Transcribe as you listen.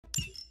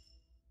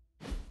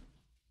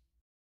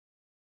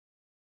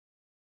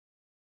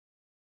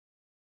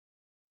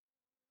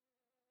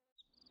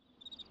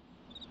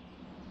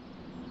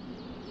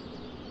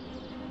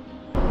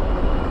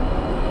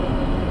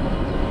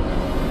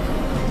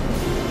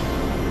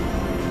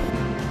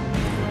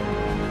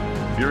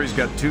Fury's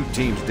got 2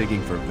 teams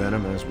digging for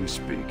Venom as we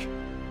speak.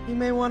 He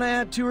may want to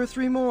add 2 or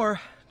 3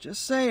 more.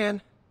 Just saying.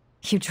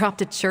 You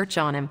dropped a church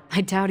on him.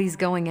 I doubt he's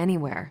going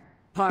anywhere.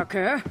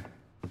 Parker,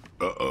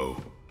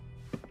 Uh-oh.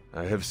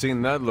 I have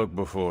seen that look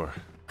before.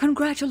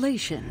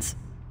 congratulations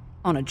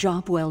on a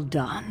job well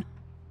done.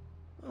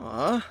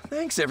 Aw,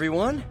 thanks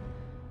everyone.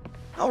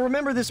 I'll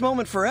remember this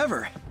moment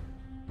forever.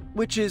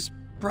 Which is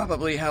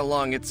probably how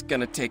long it's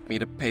gonna take me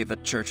to pay the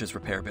church's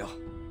repair bill.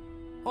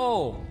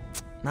 Oh,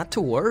 not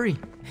to worry.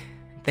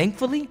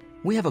 Thankfully,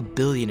 we have a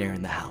billionaire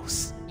in the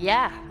house.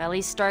 Yeah, at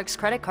least Stark's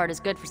credit card is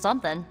good for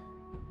something.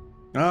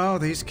 Oh,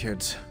 these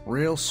kids.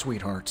 Real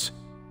sweethearts.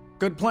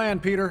 Good plan,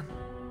 Peter.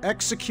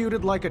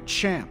 Executed like a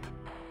champ.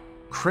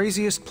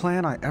 Craziest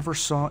plan I ever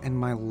saw in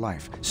my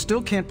life.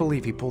 Still can't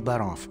believe he pulled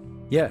that off.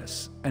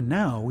 Yes, and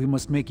now we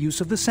must make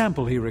use of the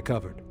sample he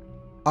recovered.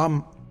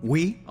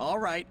 We?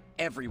 Alright,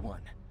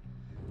 everyone.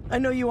 I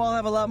know you all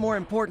have a lot more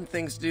important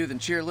things to do than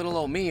cheer little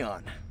old me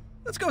on.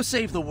 Let's go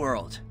save the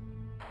world.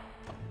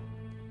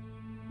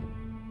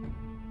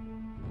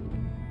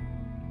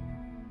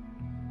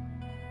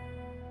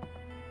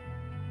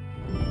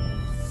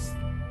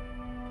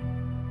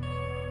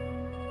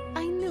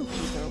 I knew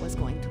Peter was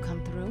going to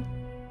come through.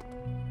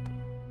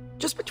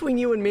 Just between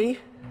you and me,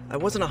 I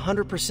wasn't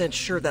 100%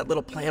 sure that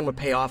little plan would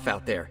pay off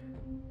out there.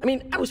 I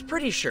mean, I was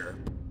pretty sure.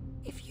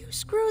 If you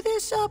screw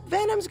this up,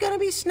 Venom's gonna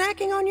be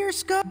snacking on your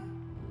skull.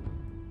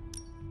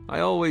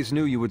 I always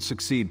knew you would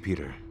succeed,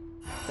 Peter.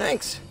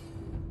 Thanks.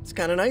 It's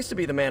kinda nice to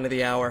be the man of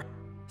the hour.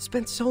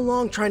 Spent so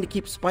long trying to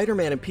keep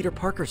Spider-Man and Peter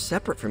Parker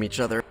separate from each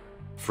other.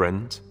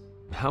 Friends,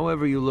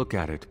 however you look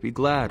at it, be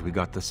glad we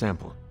got the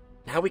sample.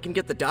 Now we can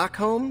get the doc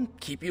home,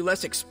 keep you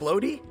less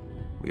explodey?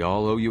 We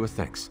all owe you a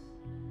thanks.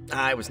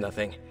 It was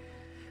nothing.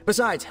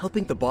 Besides,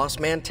 helping the boss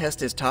man test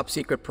his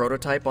top-secret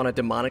prototype on a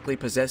demonically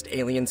possessed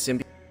alien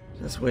symbiote.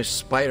 Just wish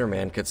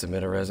Spider-Man could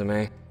submit a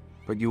resume.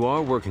 But you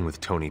are working with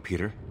Tony,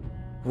 Peter.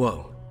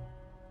 Whoa.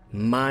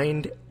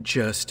 Mind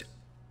just...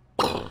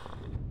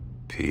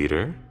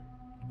 Peter?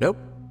 Nope.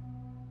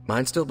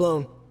 Mind's still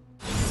blown.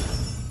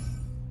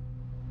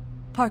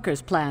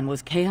 Parker's plan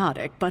was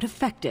chaotic but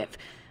effective.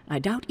 I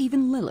doubt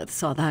even Lilith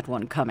saw that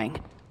one coming.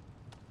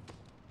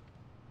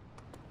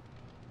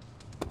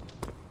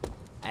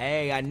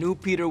 Hey, I knew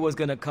Peter was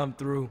gonna come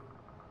through.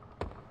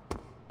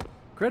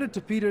 Credit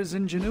to Peter's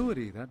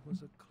ingenuity. That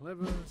was a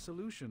clever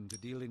solution to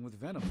dealing with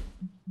Venom.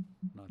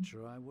 Not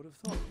sure I would have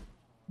thought.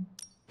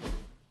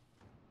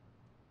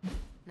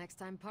 Next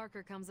time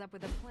Parker comes up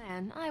with a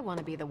plan, I want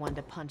to be the one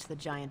to punch the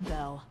giant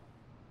bell.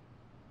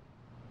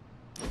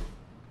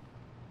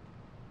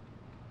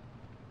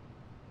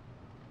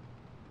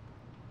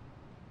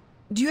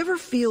 Do you ever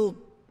feel,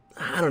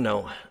 I don't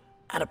know,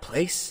 out of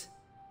place?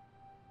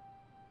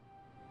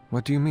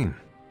 What do you mean?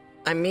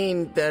 I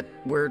mean that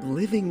we're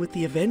living with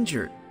the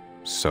Avengers.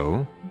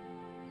 So?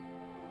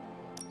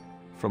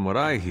 From what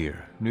I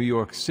hear, New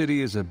York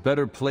City is a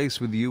better place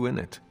with you in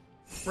it.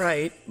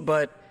 Right,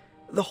 but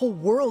the whole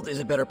world is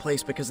a better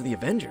place because of the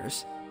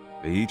Avengers.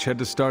 They each had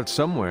to start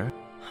somewhere.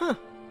 Huh.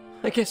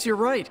 I guess you're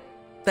right.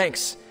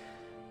 Thanks.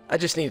 I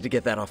just needed to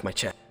get that off my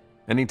chest.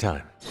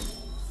 Anytime.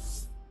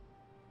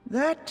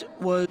 That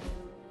was